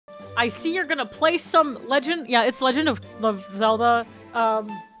I see you're gonna play some Legend. Yeah, it's Legend of Zelda.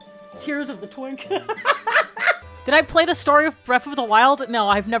 Tears of the Twink. Did I play the story of Breath of the Wild? No,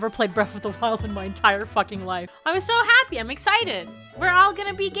 I've never played Breath of the Wild in my entire fucking life. I'm so happy. I'm excited. We're all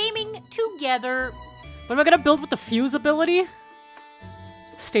gonna be gaming together. What am I gonna build with the fuse ability?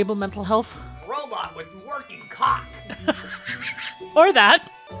 Stable mental health. Robot with working cock. Or that.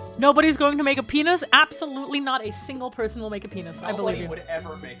 Nobody's going to make a penis? Absolutely not a single person will make a penis. I believe you. Nobody would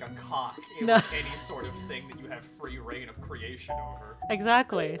ever make a cock in No. any sort of thing that you have free reign of creation over.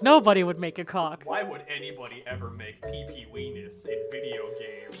 Exactly. Nobody would make a cock. Why would anybody ever make pee-pee weenus in video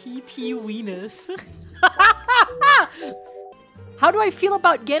games? PP weenus. How do I feel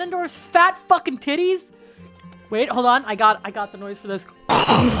about Ganondorf's fat fucking titties? Wait, hold on. I got the noise for this.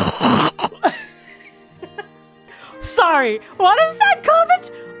 Sorry. What is that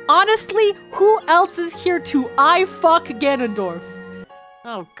comment? Honestly, who else is here to I fuck Ganondorf?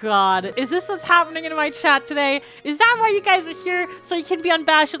 Oh god. Is this what's happening in my chat today? Is that why you guys are here? So you can be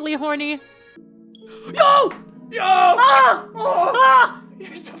unabashedly horny? Yo! Yo! Ah! Ah!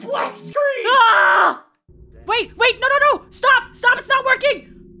 It's a black screen! Ah! Wait, no! Stop! It's not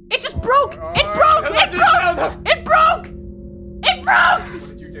working! It just broke! It broke! It broke! It broke! It broke! What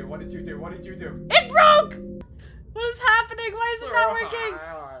did you do? What did you do? What did you do? It broke! What is happening? Why is it not working?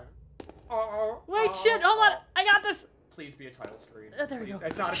 Wait, shit, hold on. I got this. Please be a title screen. There we go.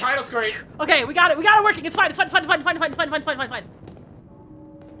 It's not a title screen. Okay, we got it working. It's fine.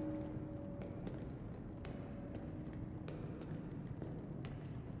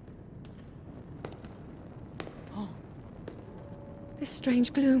 Oh. This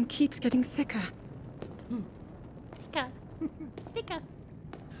strange gloom keeps getting thicker. Pika.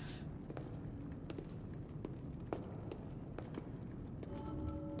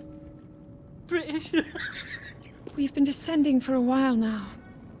 British. We've been descending for a while now.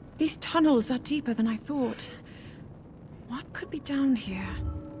 These tunnels are deeper than I thought. What could be down here?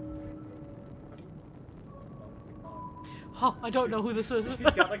 Oh, I don't know who this is.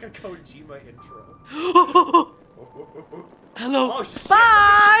 He's got like a Kojima intro. Hello. Oh, shit.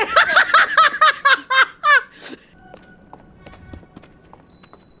 Bye!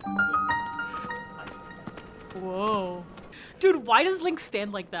 Whoa. Dude, why does Link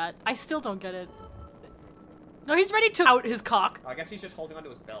stand like that? I still don't get it. No, he's ready to out his cock. I guess he's just holding onto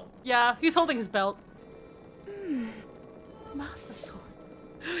his belt. Yeah, he's holding his belt. Master Sword.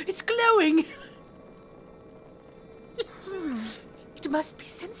 It's glowing! It must be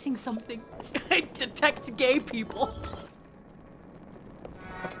sensing something. It detects gay people.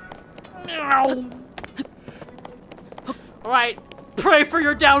 Alright, pray for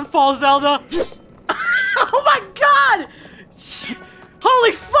your downfall, Zelda! Oh my god!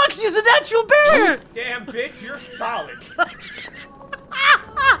 Holy fuck, she's a natural barrier! Damn, bitch, you're solid.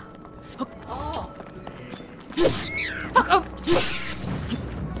 Oh. Fuck off!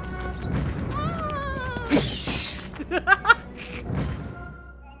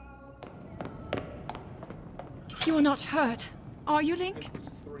 You are not hurt, are you, Link?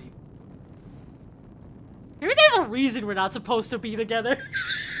 Maybe there's a reason we're not supposed to be together.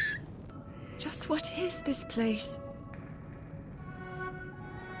 Just what is this place?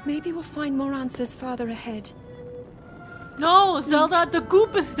 Maybe we'll find more answers farther ahead. No, Zelda, the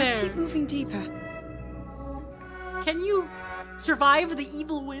goop is there. Let's keep moving deeper. Can you survive the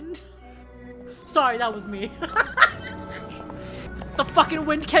evil wind? Sorry, that was me. The fucking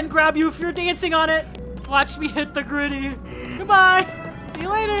wind can grab you if you're dancing on it. Watch me hit the gritty. Goodbye. See you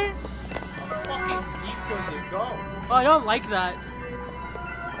later. How fucking deep does it go? Oh, I don't like that.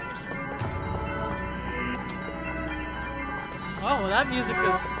 Oh, well, that music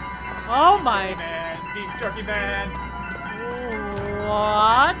is... Oh my... Man, deep jerky man.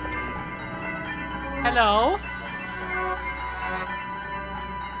 What? Hello?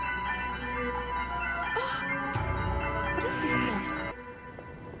 What is this place?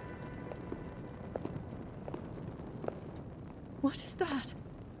 What is that?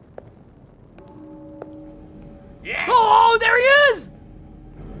 Yeah. Oh, there he is!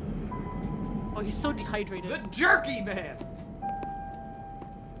 Oh, he's so dehydrated. The jerky man.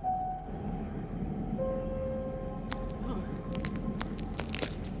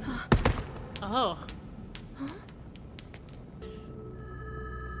 Oh.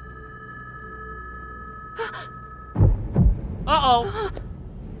 Uh-oh.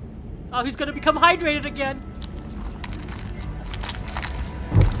 Oh, he's gonna become hydrated again.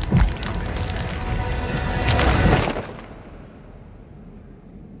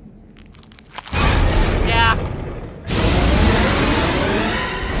 Yeah.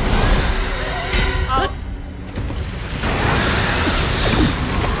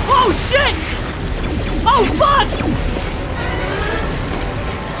 Oh Oh, fuck!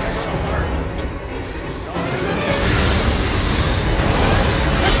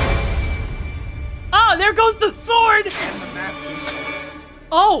 Oh, there goes the sword!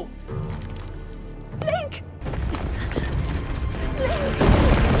 Oh! Link!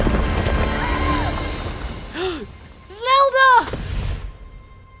 Zelda!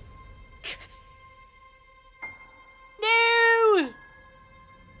 No!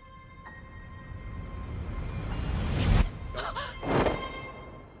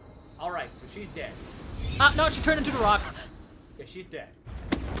 Alright, so she's dead. No, she turned into the rock. Yeah, she's dead.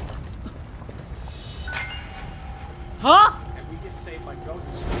 Huh? And we get saved by ghosts.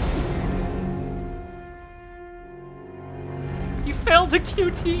 You failed the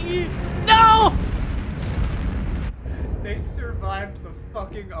QTE. No! They survived the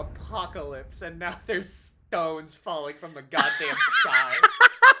fucking apocalypse, and now there's stones falling from the goddamn sky.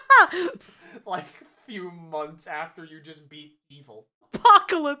 Like a few months after you just beat evil.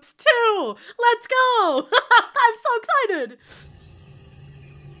 Apocalypse 2! Let's go! I'm so excited!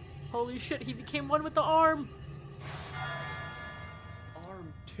 Holy shit, he became one with the arm.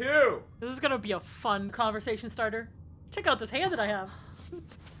 Arm 2! This is gonna be a fun conversation starter. Check out this hand that I have.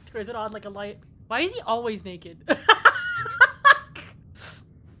 Turns it on like a light. Why is he always naked?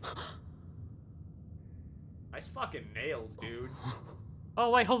 Nice fucking nails, dude. Oh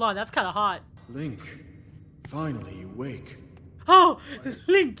wait, hold on, that's kinda hot. Link, finally you wake. Oh,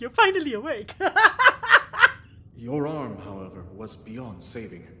 Link, you're finally awake. Your arm, however, was beyond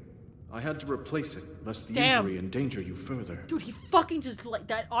saving. I had to replace it, lest the Damn. injury endanger you further. Dude, he fucking just, like,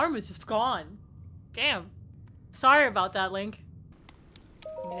 that arm is just gone. Damn. Sorry about that, Link.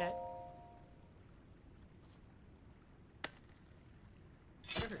 Give me that.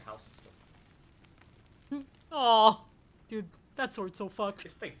 I wonder if your house is still... Aw. Dude, that sword's so fucked.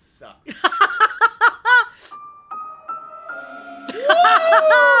 This thing sucks.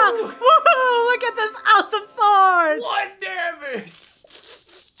 Woohoo! Look at this awesome sword! 1 damage!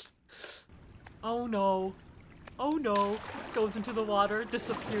 Oh no. Oh no. Goes into the water,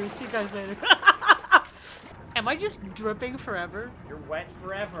 disappears. See you guys later. Am I just dripping forever? You're wet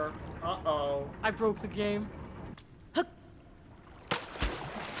forever. Uh-oh. I broke the game.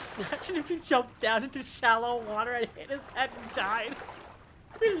 Imagine if he jumped down into shallow water and hit his head and died.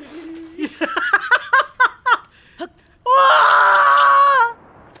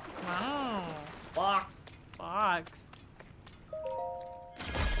 Wow. Box. Fox.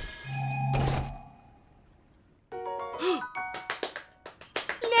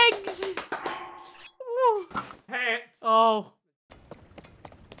 Legs! Woo. Pants. Oh.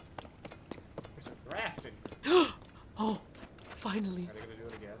 There's a draft in here. Oh, finally. Are they gonna do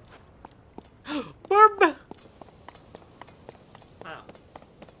it again? Burb! Huh.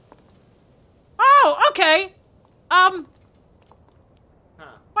 Oh, okay. Huh.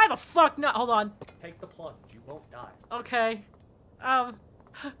 Why the fuck not? Hold on. Take the plunge. You won't die. Okay.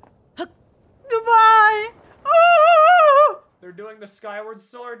 Goodbye! Oh! They're doing the Skyward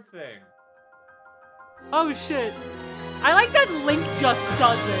Sword thing. Oh shit. I like that Link just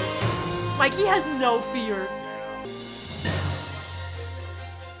does it. Like he has no fear.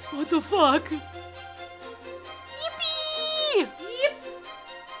 What the fuck? Yippee! Yip!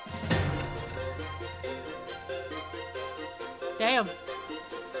 Damn.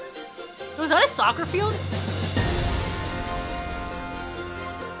 Was that a soccer field?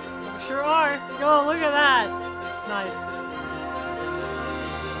 Sure are. Yo, look at that. Nice.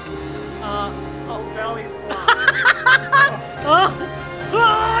 Oh, belly flop.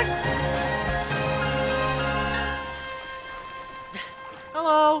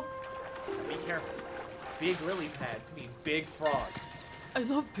 Hello. Be careful. Big lily pads mean big frogs. I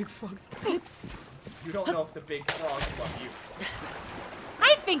love big frogs. You don't know if the big frogs love you.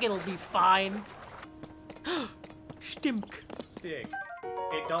 I think it'll be fine. Stimk. Stig.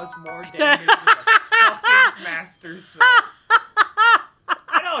 It does more damage than a fucking Master Sword.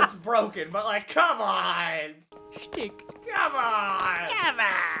 I know it's broken, but like, come on! Stick. Come on! Come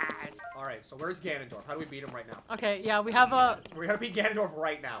on. Alright, so where's Ganondorf? How do we beat him right now? Okay, yeah, we have a We gotta beat Ganondorf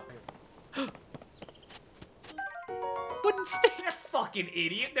right now. wooden stick. You fucking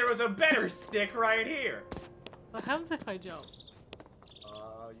idiot! There was a better stick right here! What happens if I jump?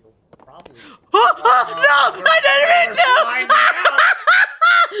 You'll probably... No! I didn't mean to! Find out.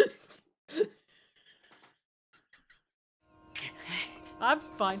 I'm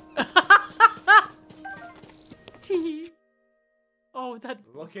fine. Tee. Oh, that.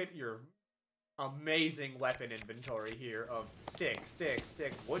 Look at your amazing weapon inventory here of stick, stick,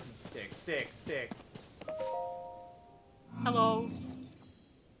 stick, wooden stick, stick, stick. Hello.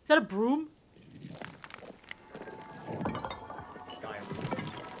 Is that a broom?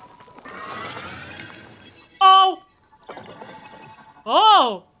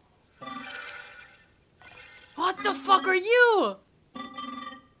 Oh! What the fuck are you?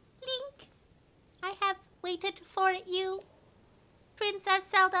 Link, I have waited for you. Princess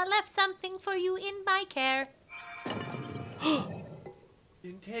Zelda left something for you in my care.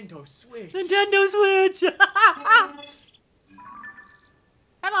 Nintendo Switch. Nintendo Switch!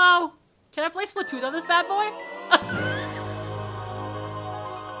 Hello! Can I play Splatoon on this bad boy?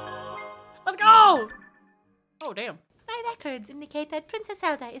 Let's go! Oh, damn. My records indicate that Princess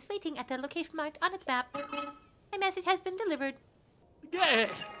Zelda is waiting at the location marked on its map. My message has been delivered. Yeah.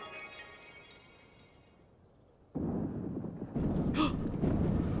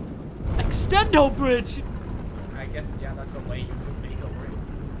 Extendo bridge! I guess, yeah, that's a way you could make a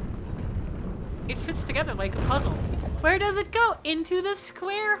ring. It fits together like a puzzle. Where does it go? Into the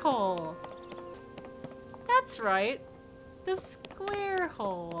square hole. That's right. The square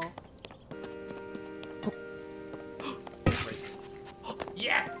hole.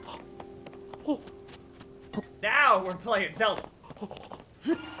 Yes! Now we're playing Zelda.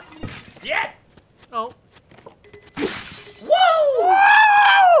 Yes! Oh.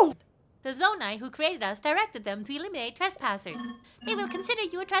 Whoa! The Zonai who created us directed them to eliminate trespassers. They will consider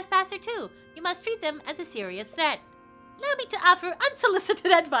you a trespasser too. You must treat them as a serious threat. Allow me to offer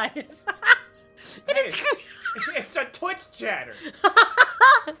Unsolicited advice. It's a Twitch chatter.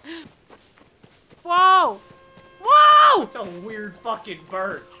 Whoa! Whoa! It's a weird fucking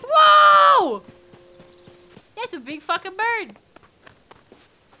bird. Whoa! That's a big fucking bird.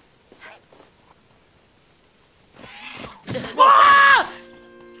 Ah!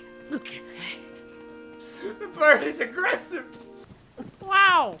 The bird is aggressive.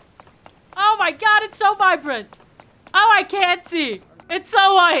 Wow. Oh my god, it's so vibrant. Oh, I can't see. It's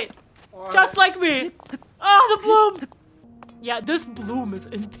so white. Just like me. Oh, the bloom. Yeah, this bloom is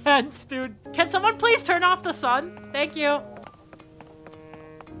intense, dude. Can someone please turn off the sun? Thank you.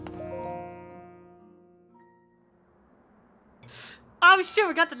 Oh shit,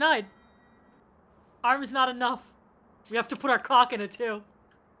 we got the 9. Arm's not enough. We have to put our cock in it too.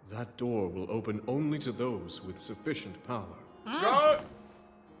 That door will open only to those with sufficient power. Go.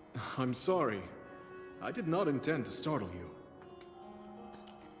 I'm sorry. I did not intend to startle you.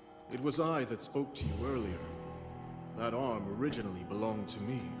 It was I that spoke to you earlier. That arm originally belonged to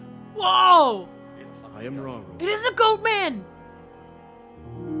me. Whoa! I am Raru. It is a goat man!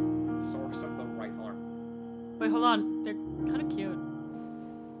 Source of the right arm. Wait, hold on. They're kind of cute.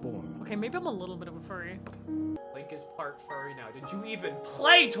 Born. Okay, maybe I'm a little bit of a furry. Link is part furry now. Did you even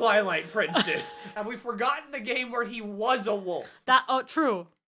play Twilight Princess? Have we forgotten the game where he was a wolf? That, oh, true.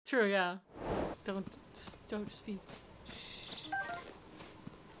 True, yeah. Don't speak.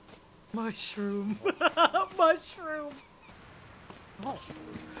 Mushroom. Mushroom. Oh.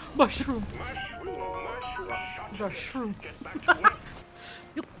 Mushroom. Mushroom.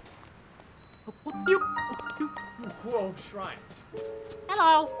 Whoa, shrine.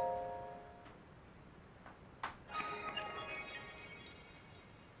 Hello.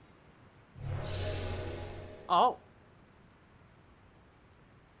 Oh.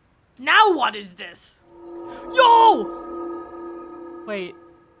 Now what is this? Yo! Wait.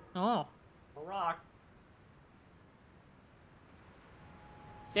 Oh. A rock.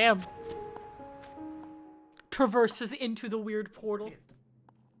 Damn. Traverses into the weird portal.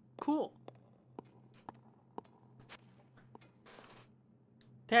 Cool.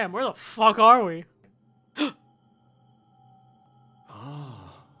 Damn, where the fuck are we?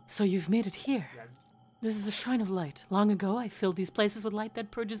 Ah. So you've made it here. This is a shrine of light. Long ago, I filled these places with light that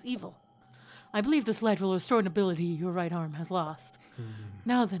purges evil. I believe this light will restore an ability your right arm has lost.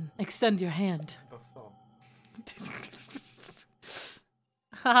 Now then, extend your hand.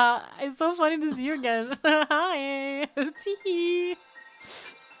 Haha, it's so funny to see you again. Hi. Tee.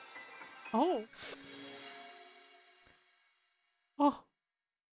 Oh. Oh.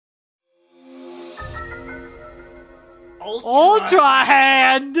 Ultra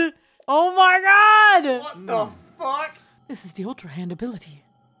hand! Oh my god! What the fuck? This is the Ultra Hand ability.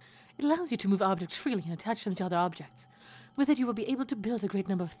 It allows you to move objects freely and attach them to other objects. With it, you will be able to build a great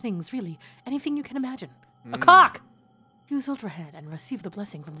number of things, really. Anything you can imagine. A cock! Use Ultra Hand and receive the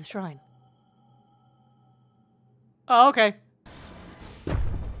blessing from the shrine. Oh, okay.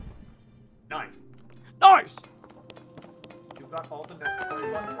 Nice. Nice! You've got all the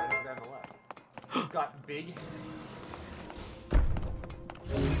necessary buttons right over there on the left. You've got big.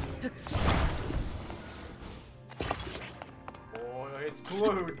 Oh, it's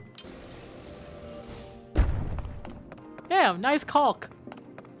glued. Damn, nice caulk.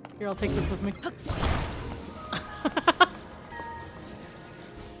 Here, I'll take this with me.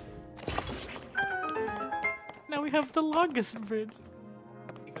 Now we have the longest bridge.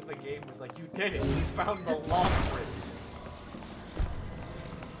 the game was like, you did it. You found the long bridge.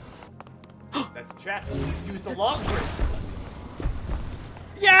 That's a chest. Use the long bridge.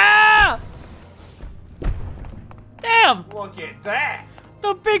 Yeah! Damn! Look at that.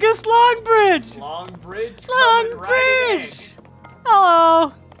 The biggest long bridge! Long bridge. Long coming right in bridge!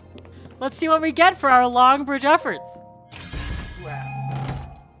 Hello! Let's see what we get for our long bridge efforts.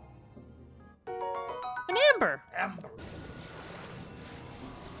 Wow. An amber. Ember.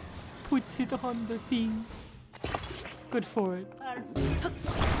 Puts it on the thing. Good for it.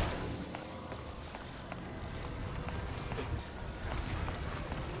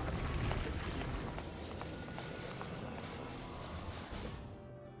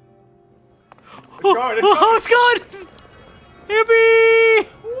 It's going, it's Oh, going. it's gone! Yippee!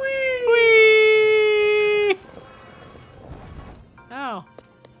 Whee! Oh.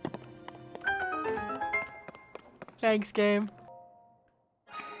 Thanks, game.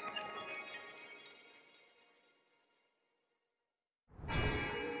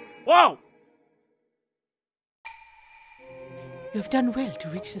 Whoa! You have done well to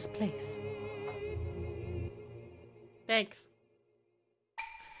reach this place. Thanks.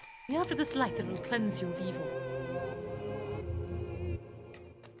 We offer this light that will cleanse you of evil.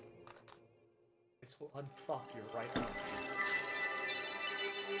 This will unfuck your right arm.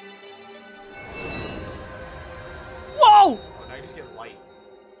 Whoa! Oh, now you just get light.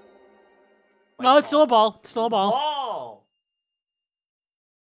 No, it's still a ball. It's still a ball. Ball!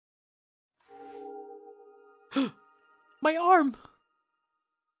 My arm.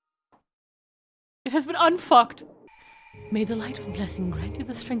 It has been unfucked. May the light of blessing grant you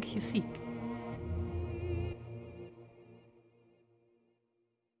the strength you seek.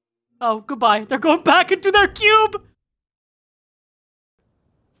 Oh, goodbye. They're going back into their cube!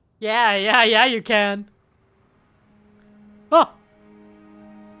 Yeah, you can. Oh!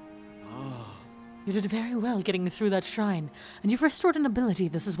 You did very well getting through that shrine, and you've restored an ability.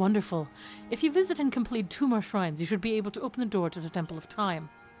 This is wonderful. If you visit and complete 2 more shrines, you should be able to open the door to the Temple of Time.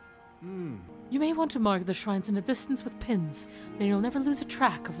 You may want to mark the shrines in the distance with pins, then you'll never lose a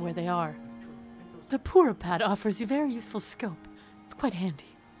track of where they are. The Pura Pad offers you very useful scope. It's quite handy.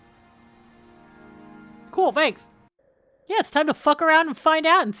 Cool, thanks. Yeah, it's time to fuck around and find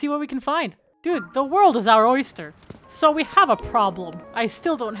out and see what we can find. Dude, the world is our oyster. So we have a problem. I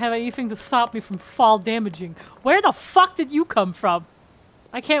still don't have anything to stop me from fall damaging. Where the fuck did you come from?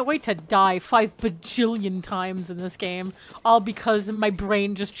 I can't wait to die 5 bajillion times in this game, all because my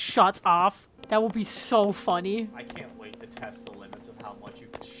brain just shuts off. That will be so funny. I can't wait to test the limits of how much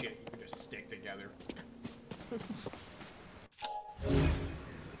shit you can just stick together.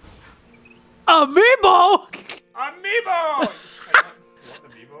 Amiibo! Amiibo! What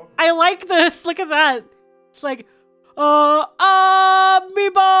amiibo? I like this. Look at that. It's like, Amiibo!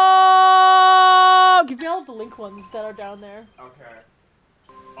 Give me all of the link ones that are down there. Okay.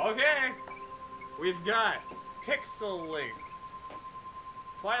 Okay! We've got Pixel Link,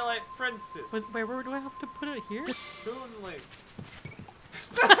 Twilight Princess, Where do I have to put it here? Toon Link.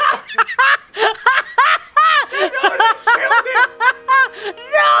 No!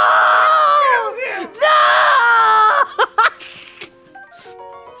 No!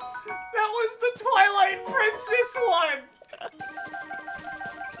 That was the Twilight Princess one!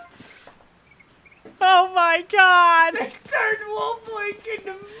 Oh my god! They turned Wolf Link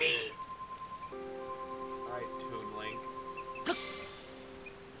into meat! Alright, Toon Link.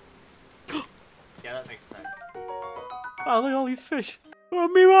 Yeah, that makes sense. Oh, look at all these fish.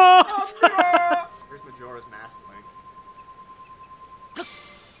 Amiibo! Here's Majora's Mask Link.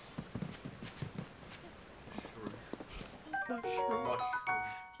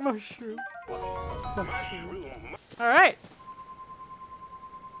 Mushroom. Mushroom. Alright.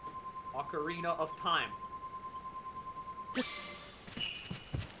 Ocarina of Time.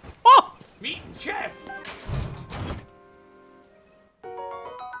 Oh! Meat and chest!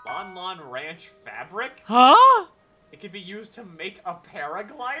 Lon Lon Ranch fabric? Huh? It could be used to make a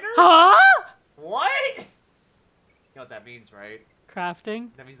paraglider? Huh? What? You know what that means, right?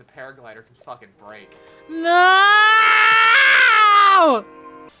 Crafting. That means the paraglider can fucking break. No!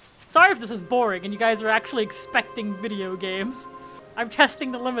 Sorry if this is boring and you guys are actually expecting video games. I'm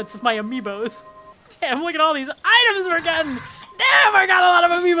testing the limits of my amiibos. Damn, look at all these items we're getting! Damn, I got a lot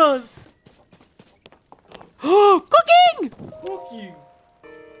of amiibos! Oh, cooking! Cooking!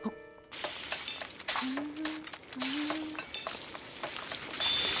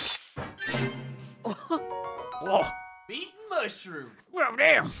 Whoa. Meat and mushroom. Well,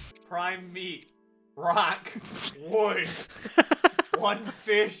 damn. Prime meat. Rock. Wood. One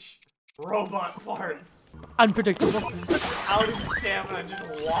fish. Robot part. Unpredictable. Out of stamina,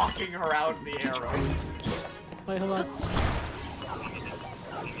 just walking around the arrows. Wait, hold on.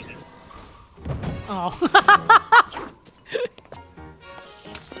 Oh.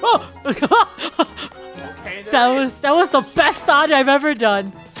 Oh! Okay, that was the best dodge I've ever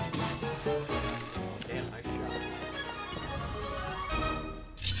done. Damn, nice shot.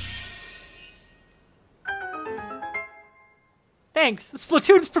 Thanks.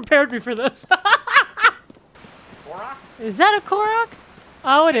 Splatoon's prepared me for this. Korok? Is that a Korok?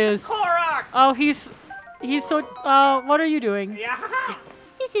 Oh, it is. Korok! Oh, he's so. What are you doing? Yeah.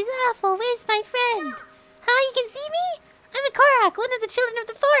 This is awful. Where's my friend? Huh? You can see me? I'm a Korok, one of the children of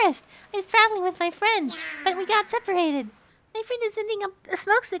the forest. I was traveling with my friend, but we got separated. My friend is sending up a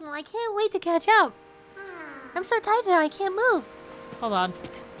smoke signal. I can't wait to catch up. I'm so tired now, I can't move. Hold on.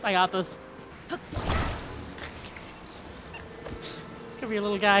 I got this. Come here,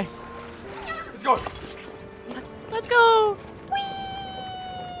 little guy. Let's go. Let's go!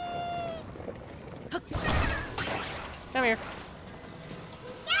 Come here.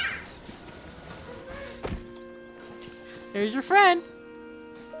 Here's your friend.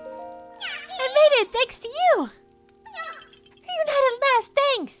 I made it, thanks to you. You're not at last,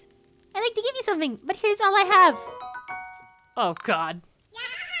 thanks. I'd like to give you something, but here's all I have. Oh, God.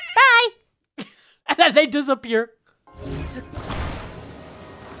 Bye. And then they disappear.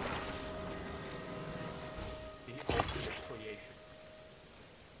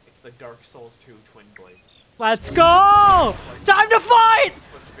 It's the Dark Souls 2 Twin Blade. Let's go! Time to fight!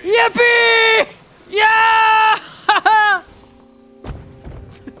 Yippee! Yeah!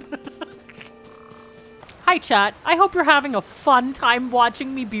 Hi, chat. I hope you're having a fun time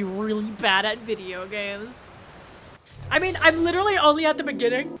watching me be really bad at video games. I mean, I'm literally only at the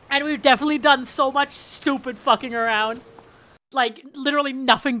beginning, and we've definitely done so much stupid fucking around. Like, literally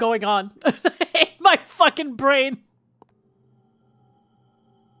nothing going on in my fucking brain.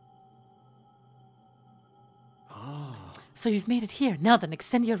 So you've made it here. Now then,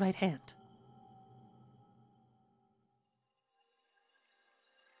 extend your right hand.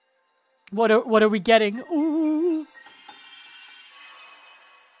 What are we getting? Ooh.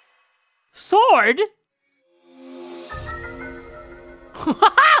 Sword?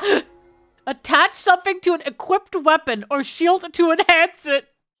 Attach something to an equipped weapon or shield to enhance it.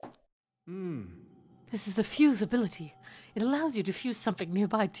 This is the fuse ability. It allows you to fuse something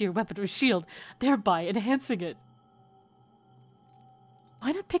nearby to your weapon or shield, thereby enhancing it.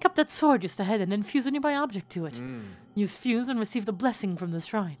 Why not pick up that sword just ahead and then fuse a nearby object to it? Use fuse and receive the blessing from the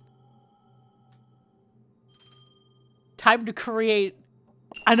shrine. Time to create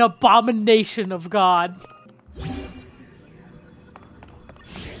an abomination of God.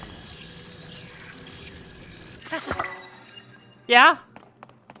 Yeah?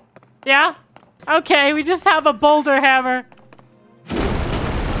 Yeah? Okay, we just have a boulder hammer.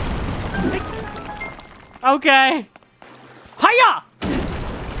 Okay. Hiya!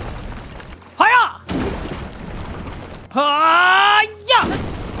 Hiya! Hiya!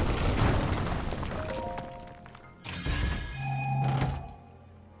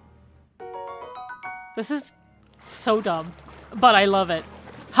 This is so dumb, but I love it.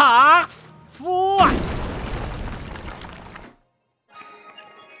 Ha!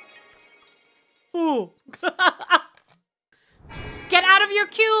 Ooh. Get out of your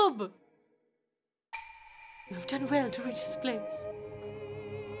cube! You have done well to reach this place.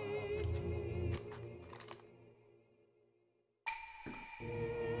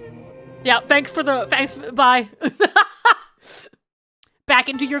 Yeah, thanks, bye. Back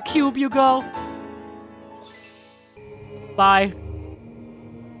into your cube you go. Bye.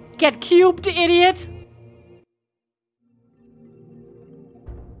 Get cubed, idiot!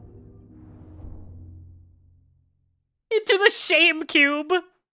 Into the shame cube!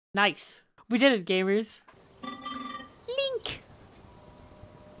 Nice. We did it, gamers. Link.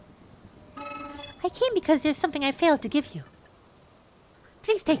 I came because there's something I failed to give you.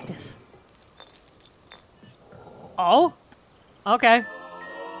 Please take this. Oh? Okay.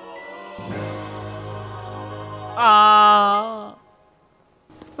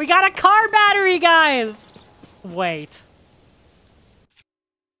 We got a car battery, guys! Wait.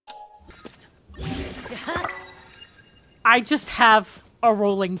 I just have a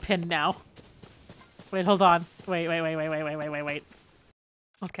rolling pin now. Wait, hold on. Wait.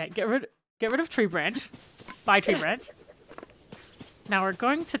 Okay, get rid of tree branch. Bye, tree branch. Now we're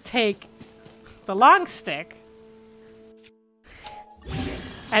going to take the long stick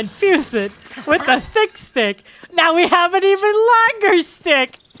and fuse it with the thick stick. Now we have an even longer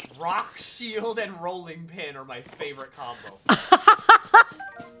stick. Rock, shield, and rolling pin are my favorite combo.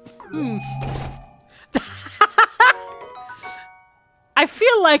 I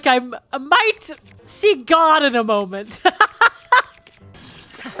feel like I might see God in a moment.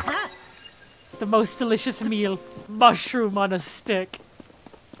 The most delicious meal. Mushroom on a stick.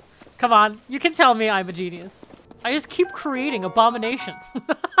 Come on, you can tell me I'm a genius. I just keep creating abomination.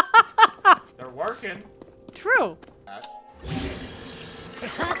 They're working. True.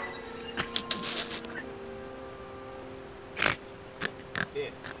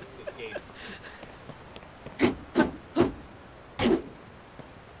 This game.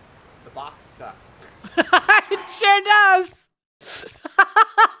 The box sucks. It sure does.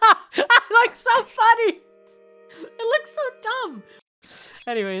 It looks so funny. It looks so dumb.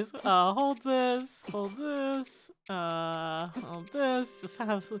 Anyways, hold this, hold this, hold this. Just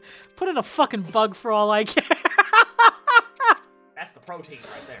have put in a fucking bug for all I care. That's the protein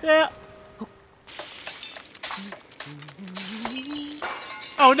right there. Yeah.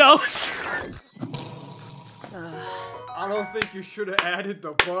 Oh no. I don't think you should have added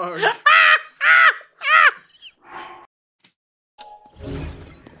the bug.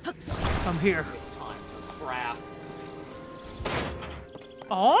 I'm here. It's time for craft.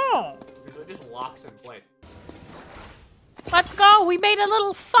 Oh. Because it just locks in place. Let's go. We made a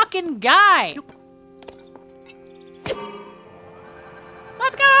little fucking guy.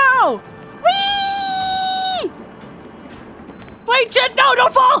 Let's go. Whee! Wait, Jen, no,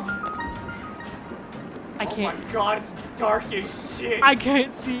 don't fall. I can't. Oh my god, it's dark as shit. I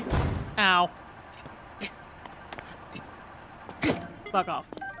can't see. Ow. Fuck off.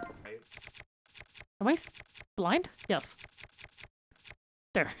 Am I blind? Yes.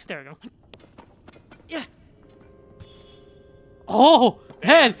 There we go. Yeah. Oh,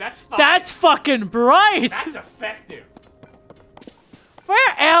 man, that's fucking bright. That's effective.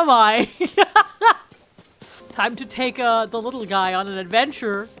 Where am I? Time to take the little guy on an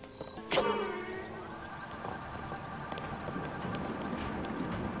adventure.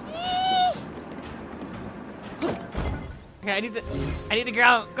 Okay, I need to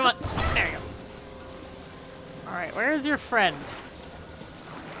ground. Come on. There you go. All right, where is your friend?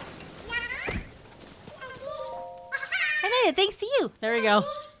 I made it thanks to you. There we go.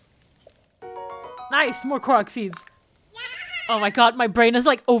 Nice, more Korok seeds. Oh my god, my brain is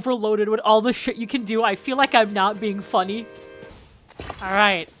like overloaded with all the shit you can do. I feel like I'm not being funny. All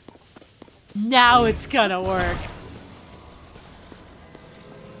right. Now it's gonna work.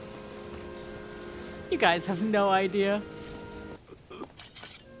 You guys have no idea.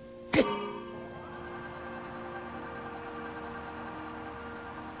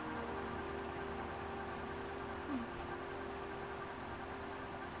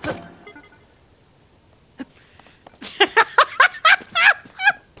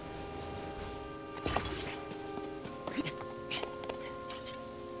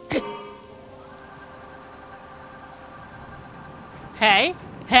 Hey,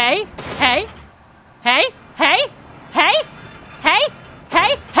 hey, hey, hey, hey, hey, hey, hey,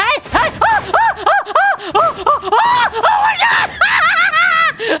 hey, hey! Oh my god!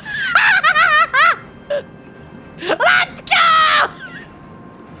 Let's go!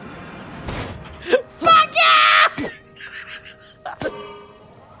 Fuck yeah!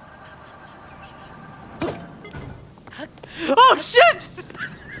 Oh shit!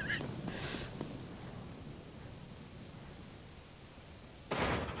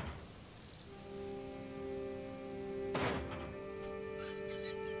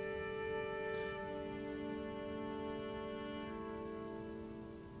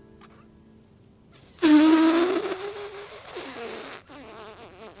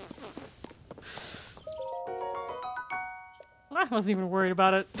 I wasn't even worried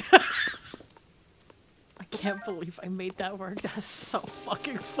about it. I can't believe I made that work. That's so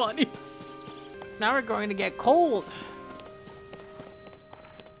fucking funny. Now we're going to get cold.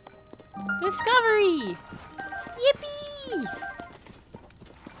 Discovery! Yippee!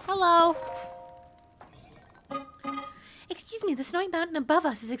 Hello. Excuse me, the snowy mountain above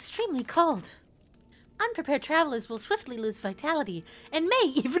us is extremely cold. Unprepared travelers will swiftly lose vitality and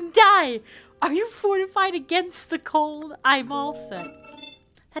may even die. Are you fortified against the cold? I'm all set.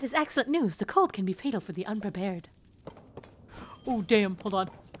 That is excellent news. The cold can be fatal for the unprepared. Oh, damn. Hold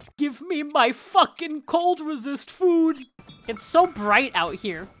on. Give me my fucking cold resist food. It's so bright out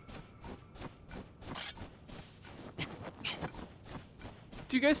here.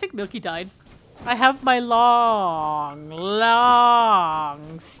 Do you guys think Milky died? I have my long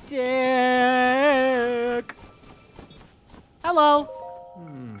stick. Hello.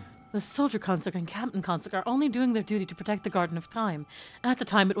 The soldier consort and captain consort are only doing their duty to protect the Garden of Time. At the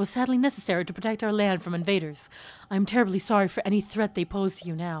time, it was sadly necessary to protect our land from invaders. I'm terribly sorry for any threat they pose to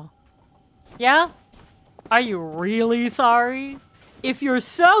you now. Yeah? Are you really sorry? If you're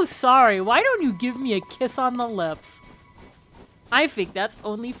so sorry, why don't you give me a kiss on the lips? I think that's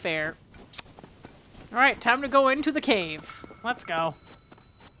only fair. Alright, time to go into the cave. Let's go.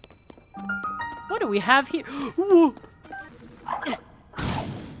 What do we have here? Ooh.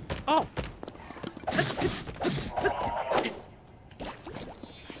 Oh.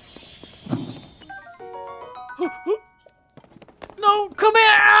 No, come here!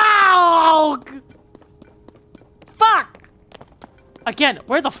 Ow! Fuck! Again,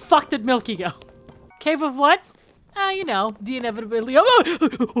 where the fuck did Milky go? Cave of what? You know, the inevitability of...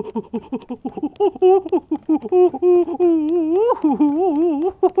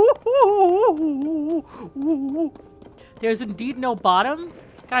 There's indeed no bottom?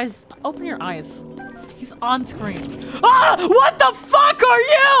 Guys, open your eyes. He's on screen. Ah! What the fuck are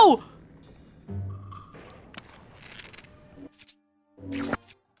you?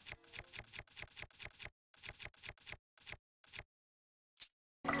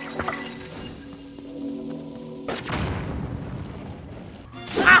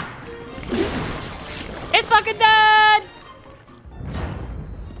 Ah! It's fucking dead!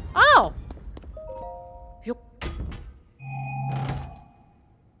 Oh!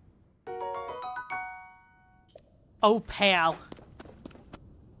 Oh, pal.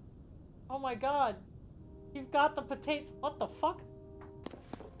 Oh my god. You've got the potatoes. What the fuck?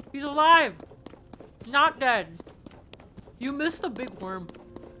 He's alive. Not dead. You missed a big worm.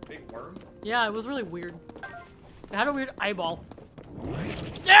 Big worm? Yeah, it was really weird. It had a weird eyeball.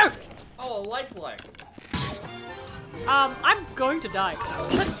 Dude! Oh, a light leg. I'm going to die.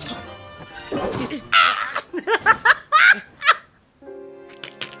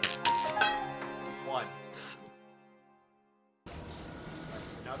 One.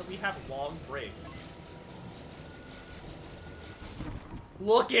 Now that we have long break.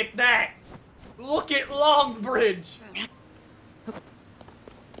 Look at that! Look at Longbridge!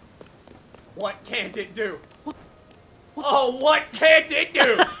 What can't it do? Oh, what can't it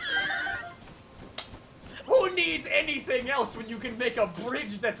do? Who needs anything else when you can make a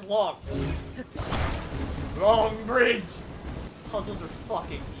bridge that's long? Long bridge! Puzzles are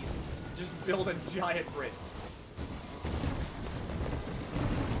fucking easy. Just build a giant bridge.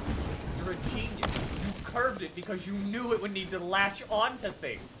 You're a genius. You curved it because you knew it would need to latch onto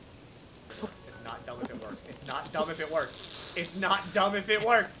things. It's not dumb if it works. It's not dumb if it works. It's not dumb if it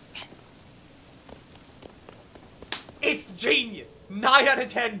works. It's genius! 9 out of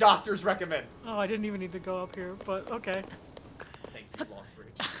 10 doctors recommend. Oh, I didn't even need to go up here, but okay. Thank you,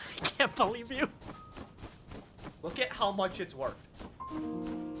 Longbridge. I can't believe you. Look at how much it's worth.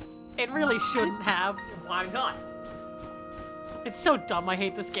 It really shouldn't have. Why not? It's so dumb, I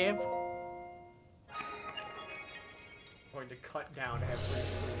hate this game. I'm going to cut down every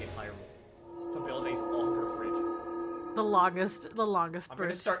freaking entire wall to build a longer bridge. The longest I'm bridge.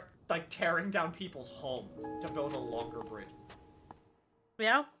 going to start, like, tearing down people's homes to build a longer bridge.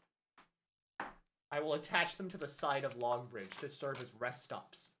 Yeah? I will attach them to the side of Longbridge to serve as rest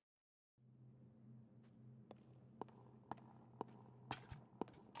stops.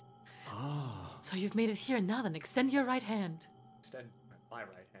 Ah. So you've made it here. Now then, extend your right hand. Extend my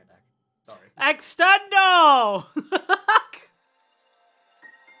right hand, actually. Sorry. Extendo!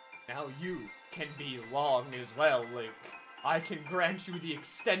 Now you can be long as well, Link. I can grant you the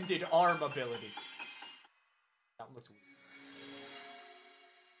extended arm ability. That looks weird.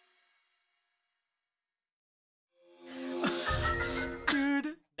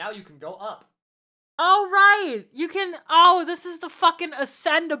 Dude. Now you can go up. Oh, right! You can... Oh, this is the fucking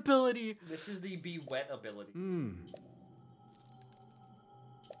ascend ability. This is the be wet ability.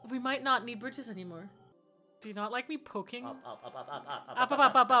 We might not need bridges anymore. Do you not like me poking? Up, up, up, up, up, up, Up, up,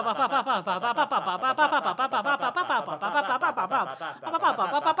 up, up, up, up, up, up, up, up, up,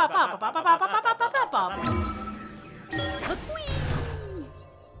 up, up, up, up.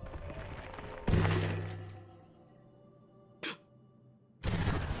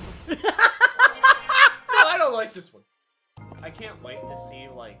 No, I don't like this one. I can't wait to see,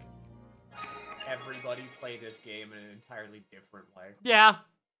 like, everybody play this game in an entirely different way. Yeah.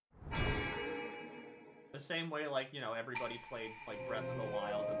 The same way, like, you know, everybody played, like, Breath of the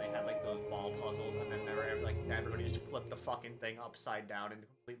Wild, and they had, like, those ball puzzles, and then they were, like, everybody just flipped the fucking thing upside down and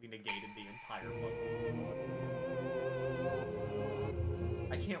completely negated the entire puzzle.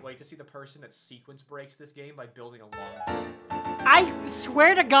 I can't wait to see the person that sequence breaks this game by building a long... I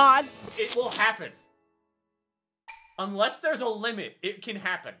swear to God. It will happen. Unless there's a limit, it can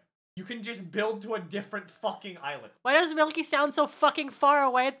happen. You can just build to a different fucking island. Why does Milky sound so fucking far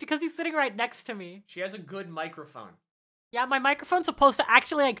away? It's because he's sitting right next to me. She has a good microphone. Yeah, my microphone's supposed to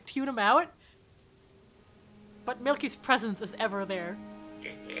actually, like, tune him out. But Milky's presence is ever there.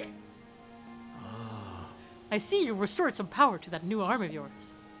 I see you restored some power to that new arm of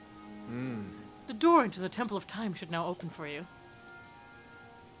yours. The door into the Temple of Time should now open for you.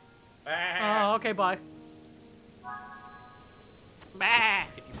 Oh, okay, bye. Bah.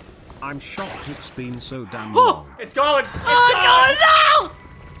 I'm shocked it's been so damn long. It's going! It's Oh, going! no!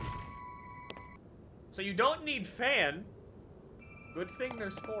 So you don't need fan. Good thing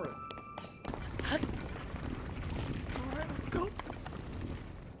there's 4 of them. Alright, let's go.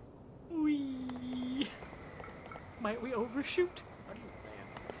 Wee. Might we overshoot? How do you land?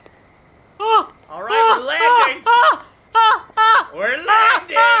 Oh! Alright, we're landing! We're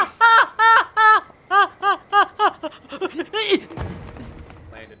landing!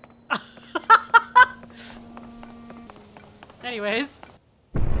 Landed. Anyways.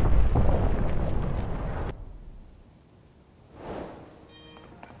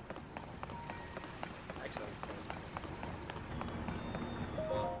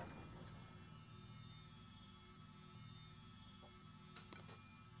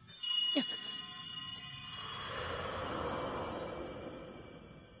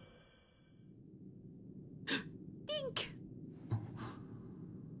 Ink.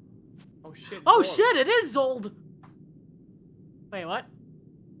 Oh shit. Oh Zorg. shit, it is Zold. Wait, what?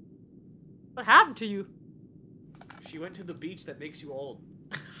 What happened to you? She went to the beach that makes you old.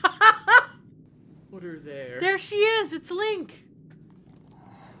 Put her there. There she is, it's Link.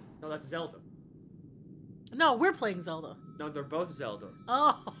 No, that's Zelda. No, we're playing Zelda. No, they're both Zelda.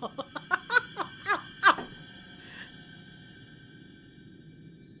 Oh.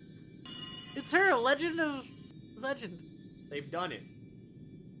 It's her, Legend of Legend. They've done it.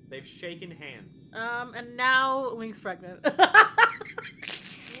 They've shaken hands. And now Link's pregnant.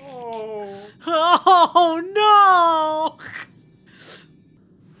 Oh. Oh no!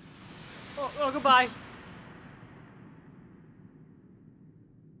 Oh, goodbye.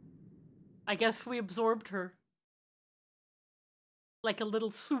 I guess we absorbed her. Like a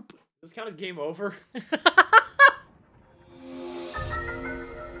little soup. Does this count as game over?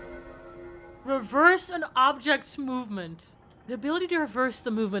 Reverse an object's movement. The ability to reverse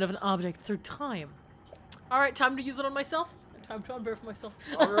the movement of an object through time. Alright, time to use it on myself. Time to unbear for myself.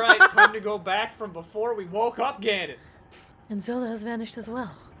 Alright, time to go back from before we woke up, Ganon. And Zelda has vanished as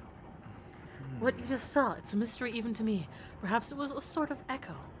well. What you just saw, it's a mystery even to me. Perhaps it was a sort of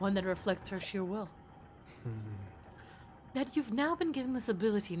echo, one that reflects her sheer will. That you've now been given this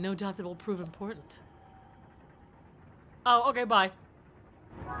ability, no doubt it will prove important. Oh, okay, bye.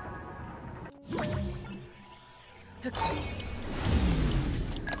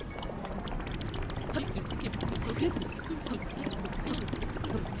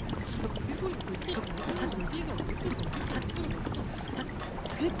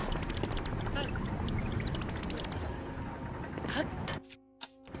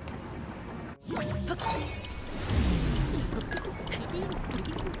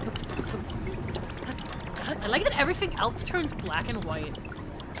 I like that everything else turns black and white.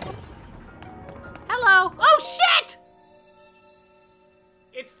 Hello! Oh shit!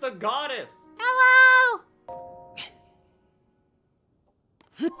 It's the goddess. Hello!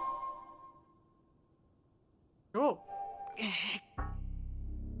 Oh.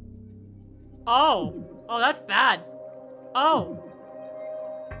 Oh. Oh, that's bad. Oh.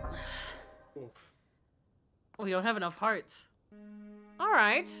 We don't have enough hearts.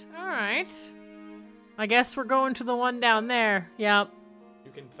 Alright, alright. I guess we're going to the one down there. Yep.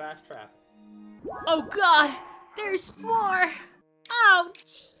 You can fast travel. Oh god! There's more! Oh,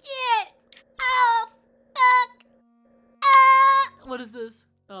 shit! Oh, fuck! Ah! What is this?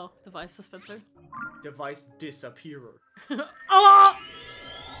 Oh, device dispenser. Device disappearer. Oh!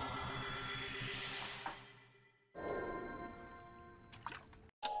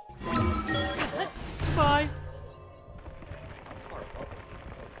 Bye.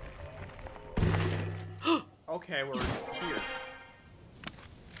 Okay, we're here.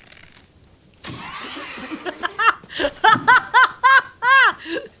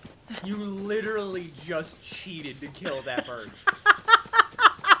 You literally just cheated to kill that bird.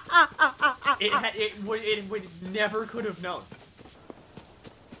 It would never could have known.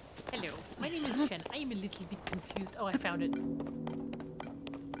 Hello, my name is Chen. I am a little bit confused. Oh, I found it.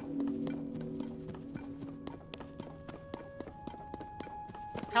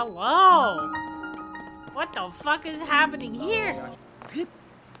 Hello! What the fuck is happening here?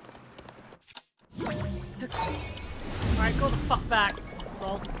 Alright, go the fuck back.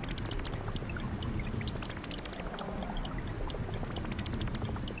 Lol.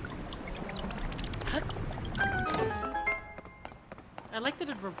 I like that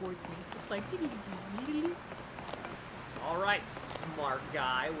it rewards me. It's like... Alright, smart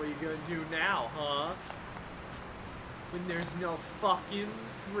guy, what are you gonna do now, huh? When there's no fucking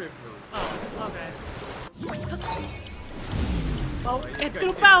river. Oh, okay. Oh, it's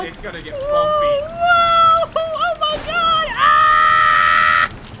gonna gonna bounce. It's gonna get bumpy. Whoa! Oh my god! Ah!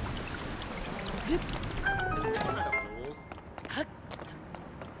 Isn't that one of the rules? Oh.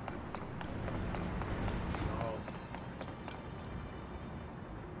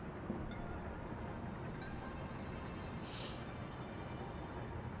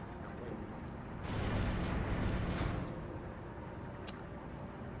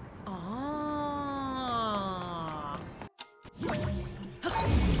 Ah.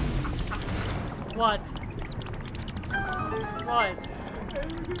 What? What?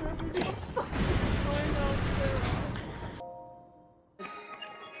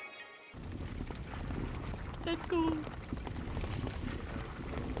 Let's go.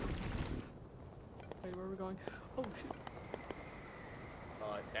 Wait, where are we going? Oh shit.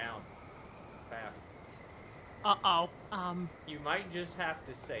 Down. Fast. Uh-oh. You might just have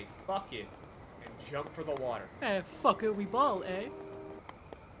to say fuck it and jump for the water. Fuck it, we ball, eh?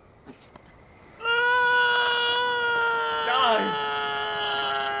 Dive!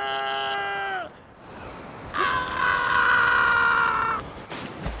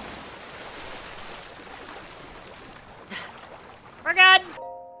 We're good!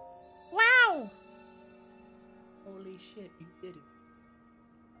 Wow! Holy shit, you did it.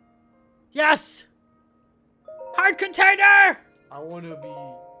 Yes! Hard container! I wanna be...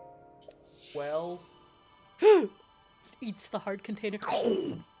 well... Eats the hard container.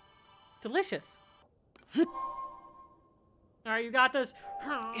 Delicious. Alright, you got this.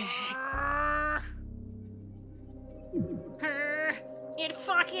 It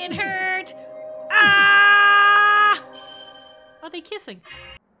fucking hurt! Ah! Are they kissing?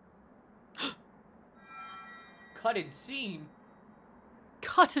 Cutted scene?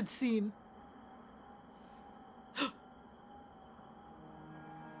 Cutted scene.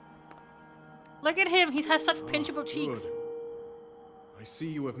 Look at him, he has such pinchable cheeks. Good. I see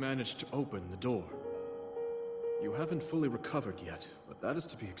you have managed to open the door. You haven't fully recovered yet, but that is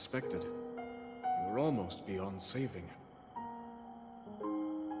to be expected. You are almost beyond saving.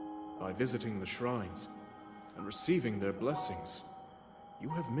 By visiting the shrines and receiving their blessings, you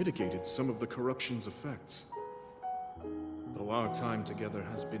have mitigated some of the corruption's effects. Though our time together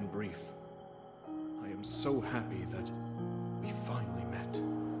has been brief, I am so happy that we finally met.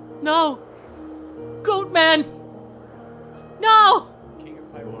 No! Goat man! No! King of You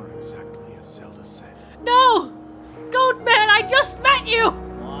Pyro. are exactly as Zelda said. No! Goat man, I just met you!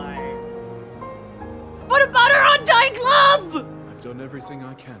 Why? What about her undying love? I've done everything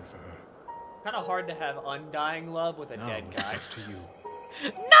I can for her. Kinda hard to have undying love with a Now dead it's guy. up to you.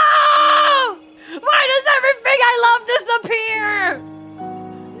 No! Why does everything I love disappear?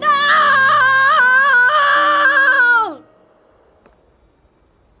 No!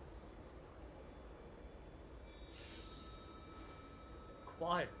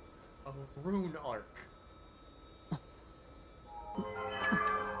 Choir of Rune Arc.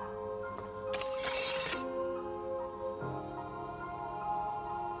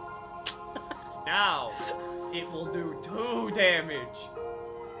 Now, it will do 2 damage.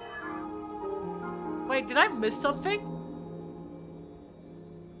 Wait, did I miss something?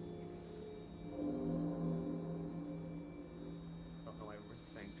 Don't know why everyone's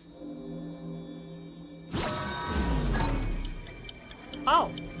saying.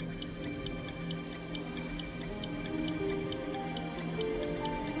 Oh.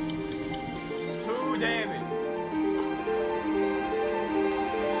 Two damage.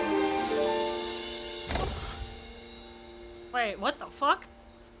 Wait, what the fuck?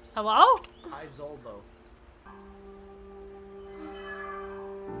 Hello? Hi, Zoldo.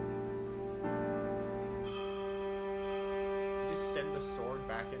 Just send the sword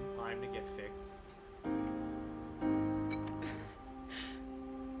back in time to get fixed.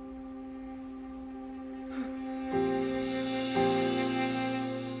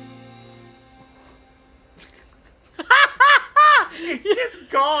 It's just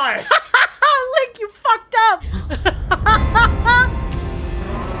gone! Link, you fucked up!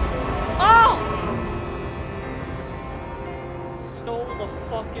 Oh! Stole the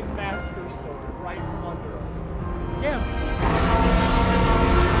fucking Master Sword right from under us. Damn.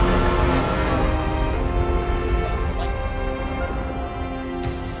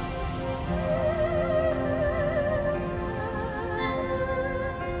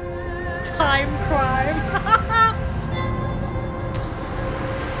 Time crime.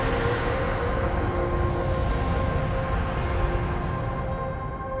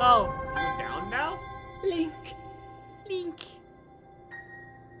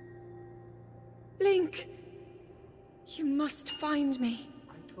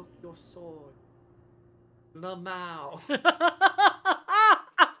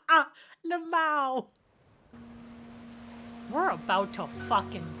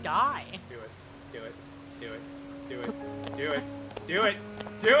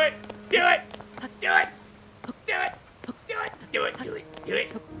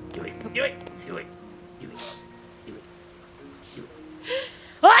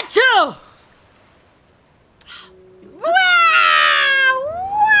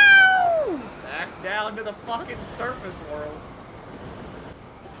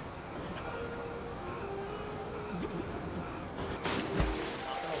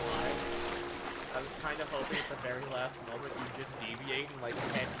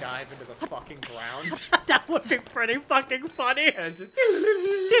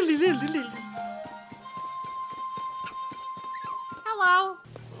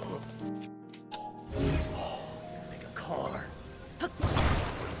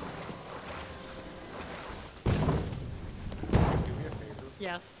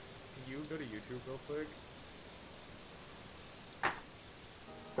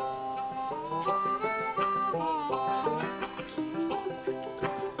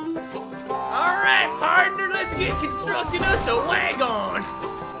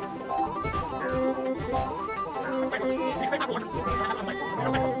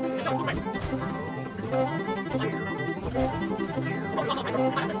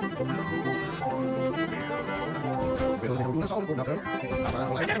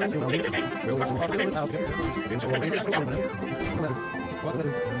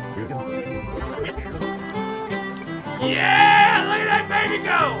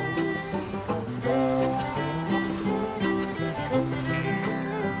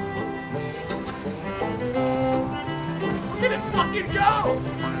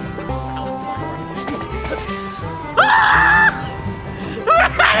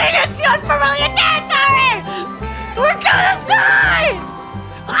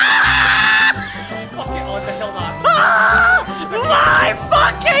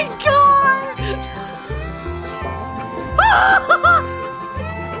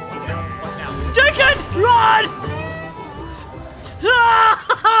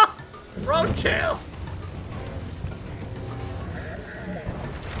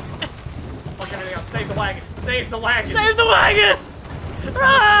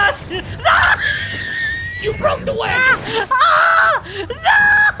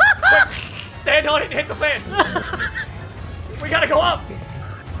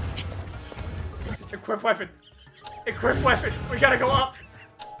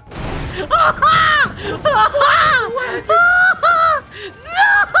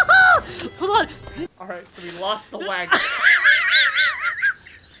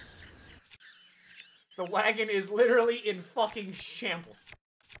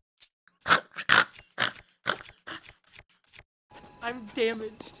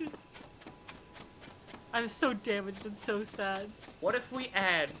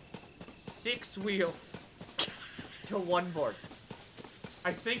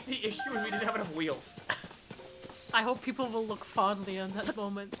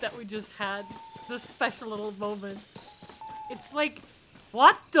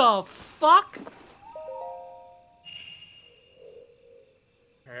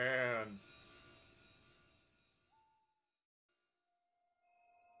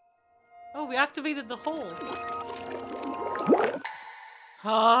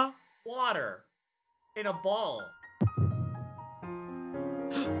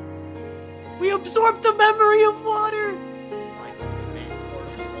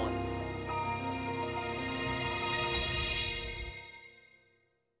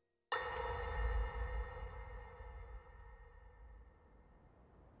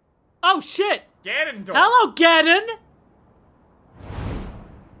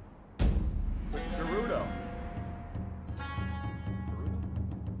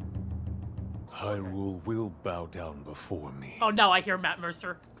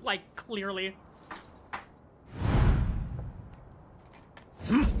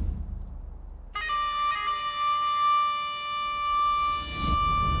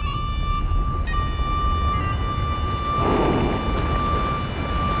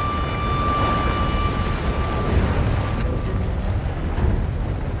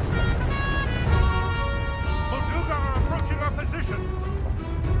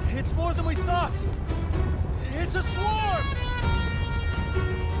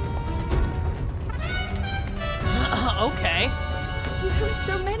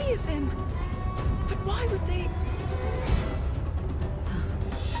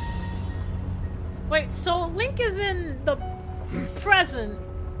 present.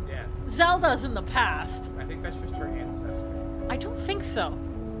 Yes. Zelda's in the past. I think that's just her ancestor. I don't think so.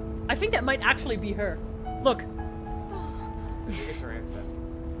 I think that might actually be her. Look. I think it's her ancestor.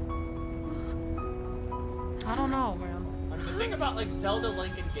 I don't know, man. I mean, the thing about like Zelda,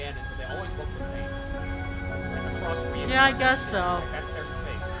 Link, and Ganon is that they always look the same. Like across Wii. Yeah, I guess so. Like, that's their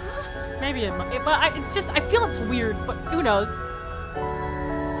thing. Maybe it might, but it's just, I feel it's weird, but who knows?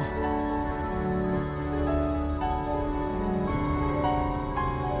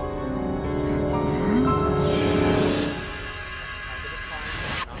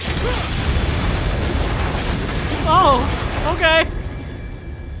 Oh, okay.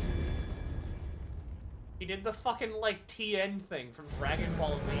 He did the fucking like TN thing from Dragon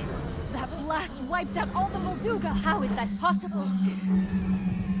Ball Z. That blast wiped out all the Molduga! How is that possible?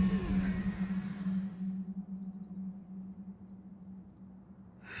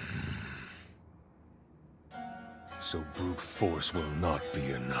 So brute force will not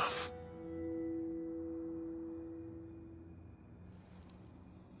be enough.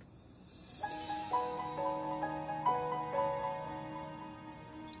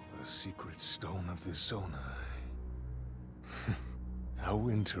 The secret stone of the Zonai. How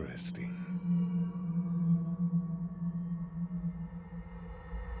interesting.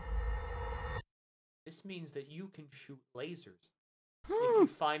 This means that you can shoot lasers if you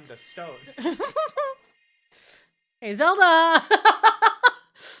find the stone. Hey, Zelda!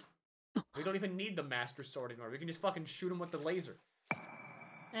 We don't even need the Master Sword anymore. We can just fucking shoot him with the laser.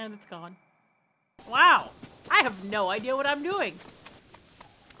 And it's gone. Wow! I have no idea what I'm doing.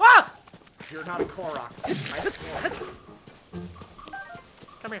 Ah! You're not a Korok. I swear.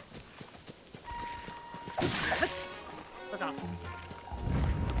 Come here. Look off.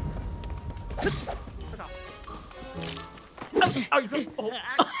 Look off. Oh, you go. Oh.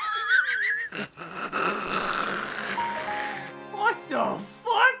 What the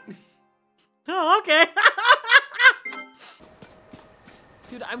fuck? Oh, okay.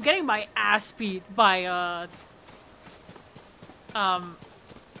 Dude, I'm getting my ass beat by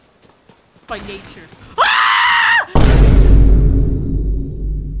nature. Ah!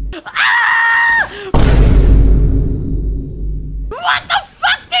 Ah! What the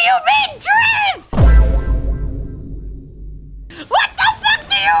fuck do you mean, trees? What the fuck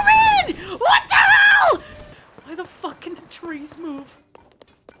do you mean? What the hell? Why the fuck can the trees move?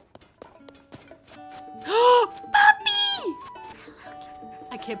 Puppy!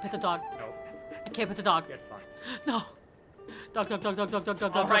 I can't pet the dog. No. I can't pet the dog. Get fucked. No. Dog, dog, dog, dog, dog, dog,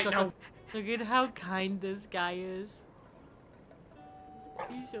 dog, All dog, right, dog, no. dog. Look at how kind this guy is.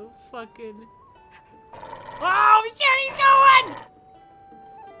 He's so fucking... Oh shit, he's going!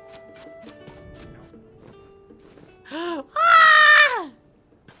 Ah!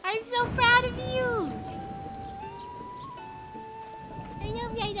 I'm so proud of you! I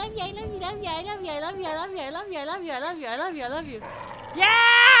love you, I love you, I love you, I love you, I love you, I love you, I love you, I love you, I love you, I love you, I love you.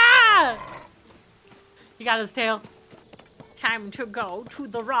 Yeah! He got his tail. Time to go to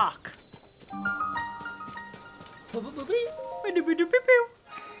the rock.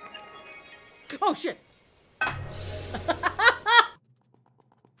 Oh shit!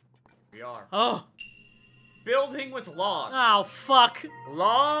 We are. Oh. Building with logs. Oh fuck.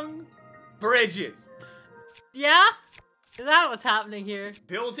 Long bridges. Yeah? Is that what's happening here?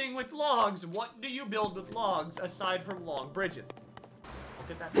 Building with logs. What do you build with logs aside from long bridges?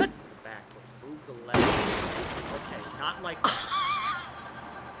 Look at that. Back. Move the left. Okay, not like that.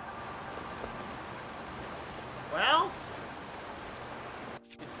 Well,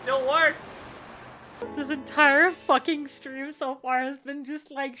 it still works. This entire fucking stream so far has been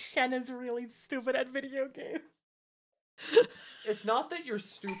just like Shen is really stupid at video games. It's not that you're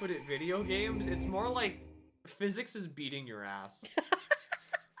stupid at video games, it's more like physics is beating your ass.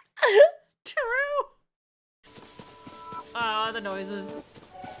 True. Oh, the noises.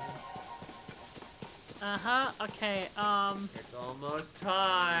 Uh-huh, okay, It's almost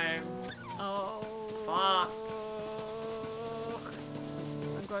time. Oh. Fox.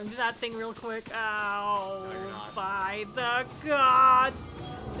 I'm going to that thing real quick. Ow. No, you're not. By the gods.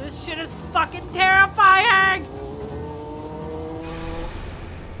 This shit is fucking terrifying!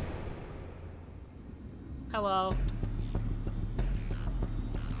 Hello.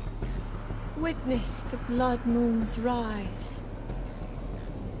 Witness the blood moon's rise.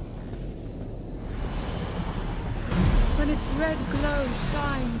 When its red glow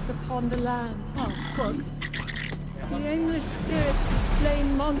shines upon the land. Oh, fuck. The aimless spirits of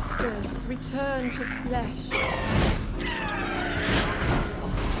slain monsters return to flesh.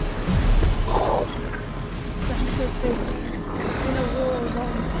 Just as they did in a war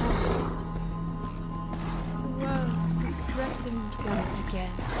long past. The world is threatened frightened once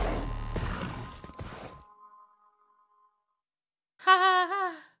again. Ha ha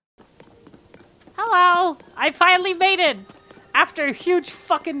ha. Hello! I finally made it! After a huge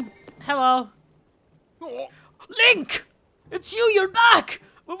fucking... Hello. Link! It's you, you're back!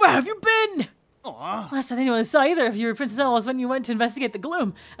 Where have you been? Last time anyone saw either of you or Princess Ella was when you went to investigate the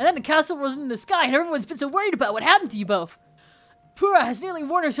gloom, and then the castle was in the sky, and everyone's been so worried about what happened to you both. Pura has nearly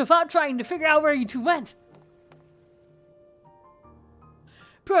worn herself out trying to figure out where you two went.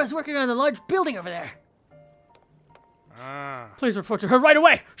 Pura's working on the large building over there. Please report to her right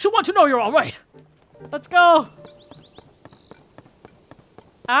away. She'll want to know you're all right. Let's go.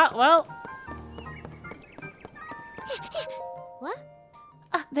 Well. What?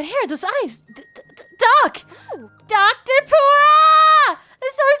 That hair, those eyes. Doc! Dr. Pura!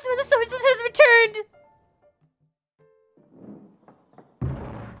 The swordsman has returned.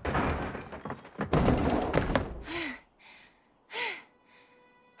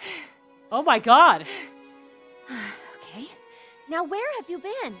 Oh my god. Okay. Now where have you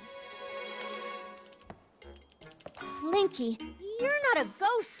been? Linky, you're not a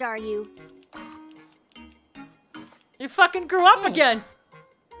ghost, are you? You fucking grew up again.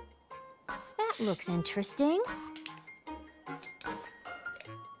 That looks interesting.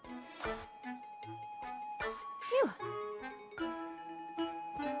 Phew.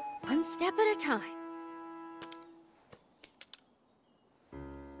 One step at a time.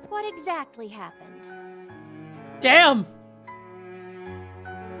 What exactly happened? Damn.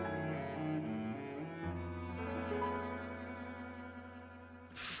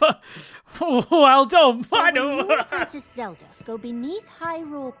 Well done, So when you and Princess Zelda go beneath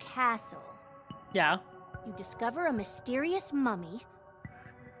Hyrule Castle, Yeah. you discover a mysterious mummy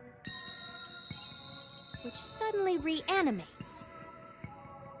which suddenly reanimates.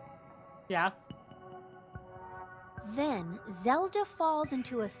 Yeah. Then Zelda falls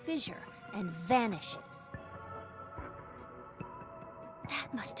into a fissure and vanishes.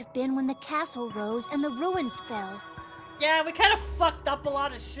 That must have been when the castle rose and the ruins fell. Yeah, we kind of fucked up a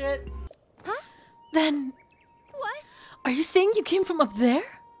lot of shit. Huh? Then, What? are you saying you came from up there?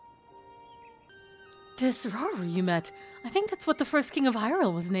 This Rauru you met. I think that's what the first king of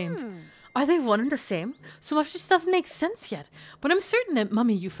Hyrule was named. Are they one and the same? So much just doesn't make sense yet. But I'm certain that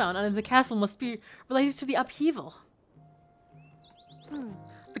mummy you found under the castle must be related to the upheaval.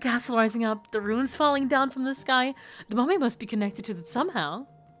 The castle rising up, the ruins falling down from the sky. The mummy must be connected to it somehow.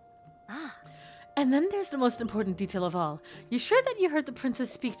 And then there's the most important detail of all. You sure that you heard the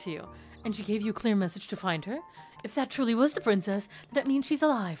princess speak to you, and she gave you a clear message to find her? If that truly was the princess, then that means she's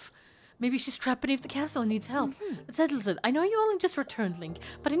alive. Maybe she's trapped beneath the castle and needs help. That settles it. I know you only just returned, Link,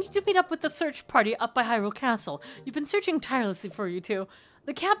 but I need to meet up with the search party up by Hyrule Castle. You've been searching tirelessly for you two.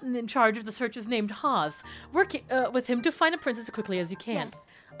 The captain in charge of the search is named Haz. Work with him to find the princess as quickly as you can. Yes.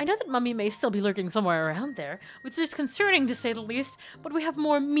 I know that Mummy may still be lurking somewhere around there, which is concerning to say the least, but we have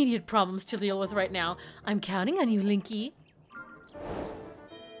more immediate problems to deal with right now. I'm counting on you, Linky.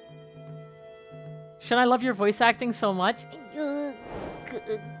 Should I love your voice acting so much?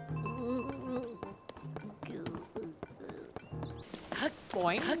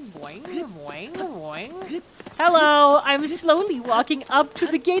 Boing, boing, boing, boing. Hello, I'm slowly walking up to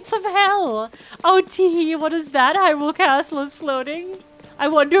the gates of hell. Oh, tee, what is that? Hyrule Castle is floating. I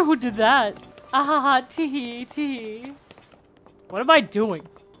wonder who did that. Ahaha, tee, tee. What am I doing?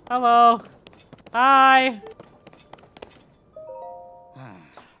 Hello. Hi.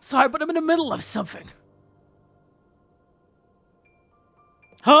 Sorry, but I'm in the middle of something.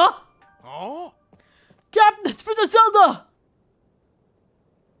 Huh? Oh? Captain, it's Princess Zelda!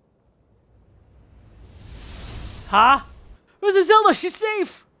 Huh? Princess Zelda, she's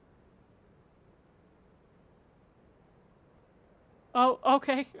safe! Oh,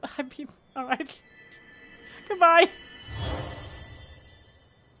 okay. I mean, alright. Goodbye.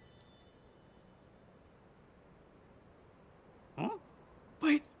 Huh?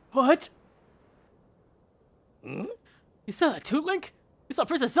 Wait, what? Hmm? You saw that too, Link? You saw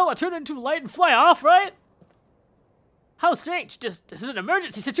Princess Zelda turn into light and fly off, right? How strange. This is an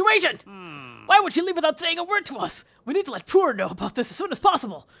emergency situation. Why would she leave without saying a word to us? We need to let Pura know about this as soon as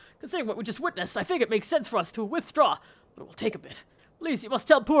possible. Considering what we just witnessed, I think it makes sense for us to withdraw, but it will take a bit. Please, you must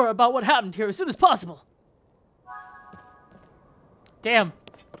tell Pura about what happened here as soon as possible. Damn.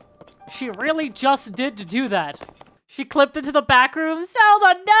 She really just did do that. She clipped into the back room.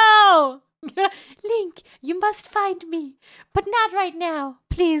 Zelda, no! Link, you must find me, but not right now,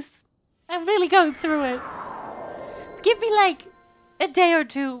 please. I'm really going through it. Give me like a day or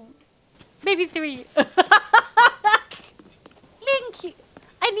two, maybe 3. Link,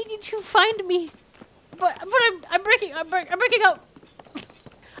 I need you to find me. but I'm breaking up.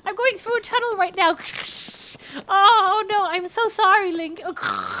 I'm going through a tunnel right now. Oh no, I'm so sorry, Link.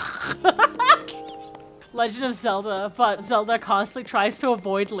 Legend of Zelda, but Zelda constantly tries to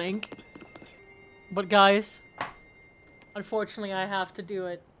avoid Link. But guys, unfortunately I have to do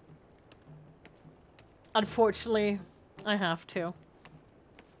it. Unfortunately, I have to.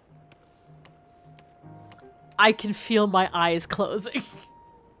 I can feel my eyes closing.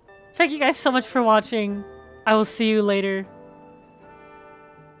 Thank you guys so much for watching. I will see you later.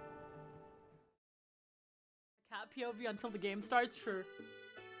 Cat POV until the game starts? Sure.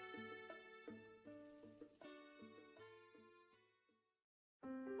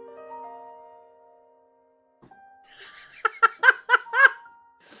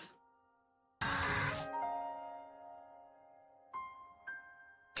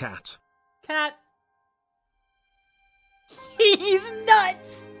 Cat. Cat. He's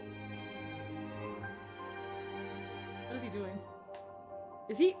nuts! What is he doing?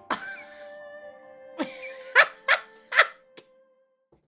 Is he-